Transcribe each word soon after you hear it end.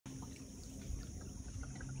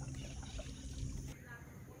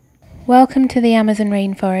Welcome to the Amazon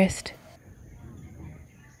rainforest.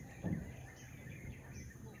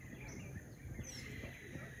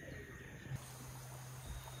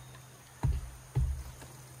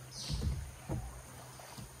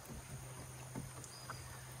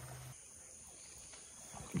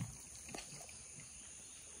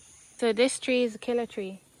 So this tree is a killer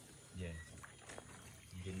tree? Yeah.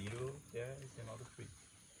 The middle there is another tree.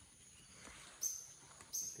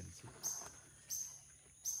 Can you see?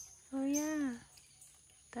 Oh yeah.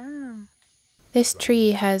 Damn. This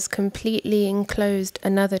tree has completely enclosed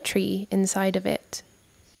another tree inside of it.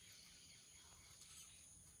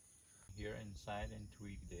 Here inside and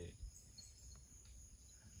twig the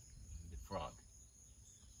frog.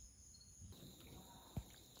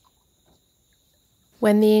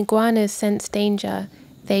 When the iguanas sense danger,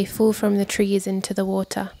 they fall from the trees into the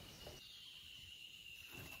water.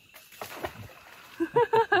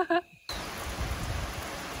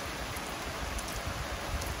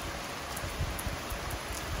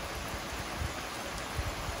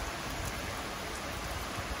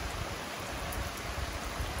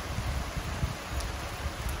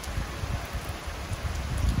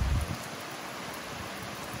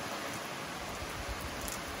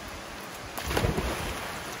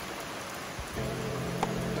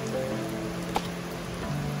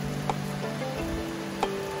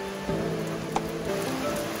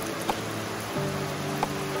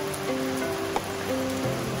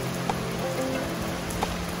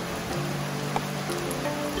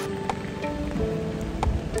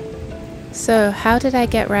 So, how did I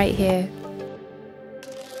get right here?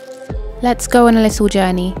 Let's go on a little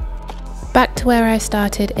journey. Back to where I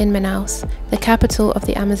started in Manaus, the capital of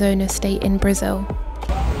the Amazonas state in Brazil.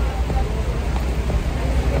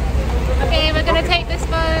 Okay, we're gonna take this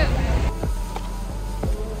boat.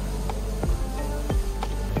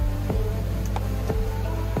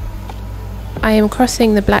 I am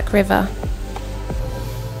crossing the Black River.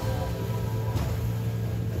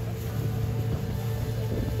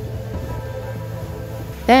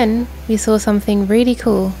 Then we saw something really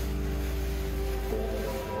cool.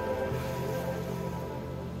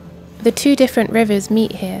 The two different rivers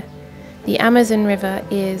meet here. The Amazon River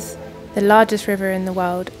is the largest river in the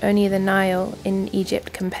world, only the Nile in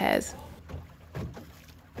Egypt compares.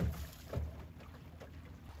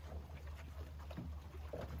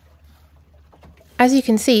 As you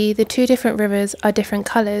can see, the two different rivers are different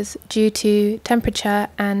colours due to temperature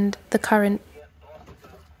and the current.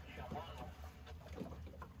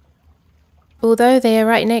 Although they are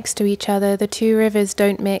right next to each other, the two rivers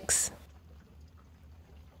don't mix.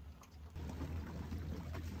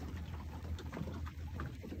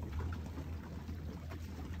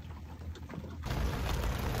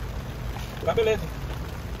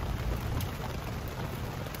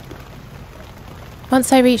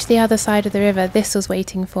 Once I reached the other side of the river, this was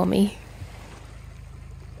waiting for me.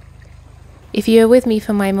 If you were with me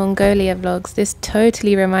for my Mongolia vlogs, this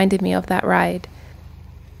totally reminded me of that ride.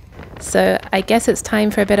 So I guess it's time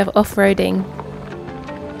for a bit of off-roading.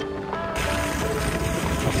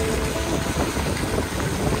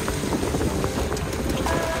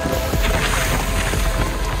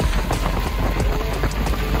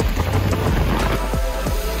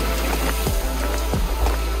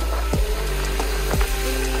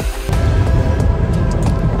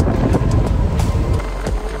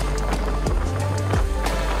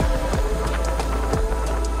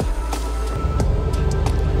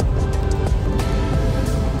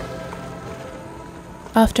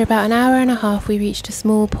 After about an hour and a half, we reached a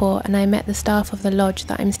small port and I met the staff of the lodge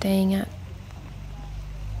that I'm staying at.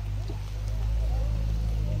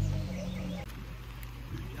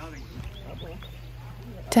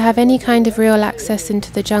 To have any kind of real access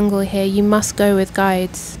into the jungle here, you must go with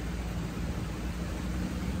guides.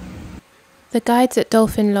 The guides at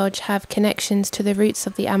Dolphin Lodge have connections to the roots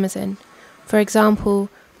of the Amazon. For example,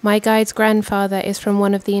 my guide's grandfather is from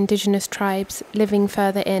one of the indigenous tribes living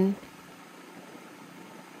further in.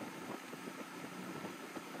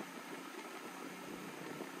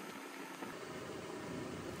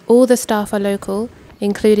 All the staff are local,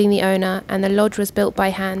 including the owner, and the lodge was built by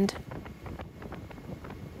hand.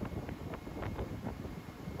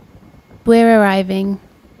 We're arriving.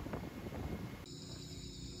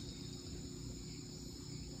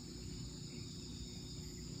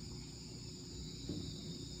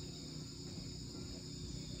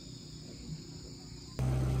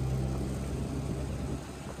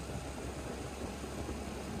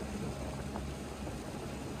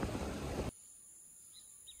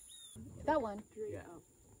 That one? Yeah.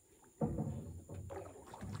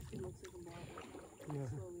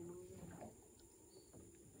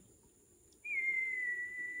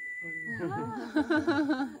 as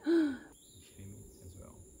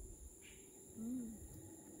well. You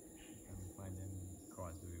can find them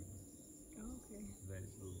across the river. Okay. Very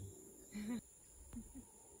slowly.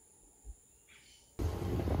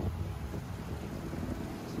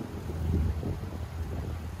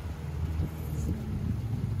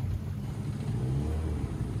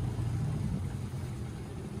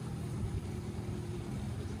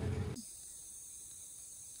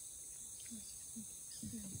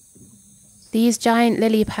 These giant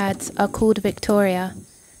lily pads are called Victoria.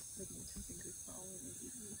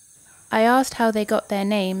 I asked how they got their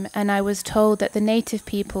name, and I was told that the native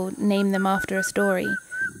people named them after a story.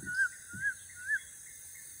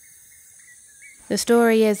 The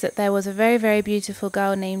story is that there was a very, very beautiful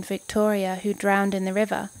girl named Victoria who drowned in the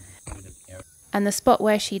river. And the spot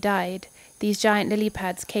where she died, these giant lily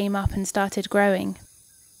pads came up and started growing.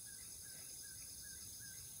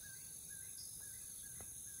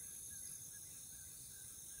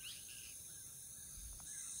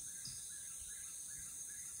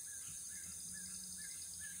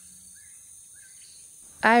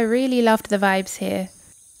 I really loved the vibes here.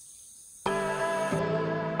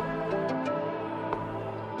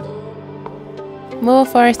 More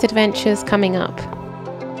forest adventures coming up.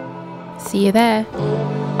 See you there.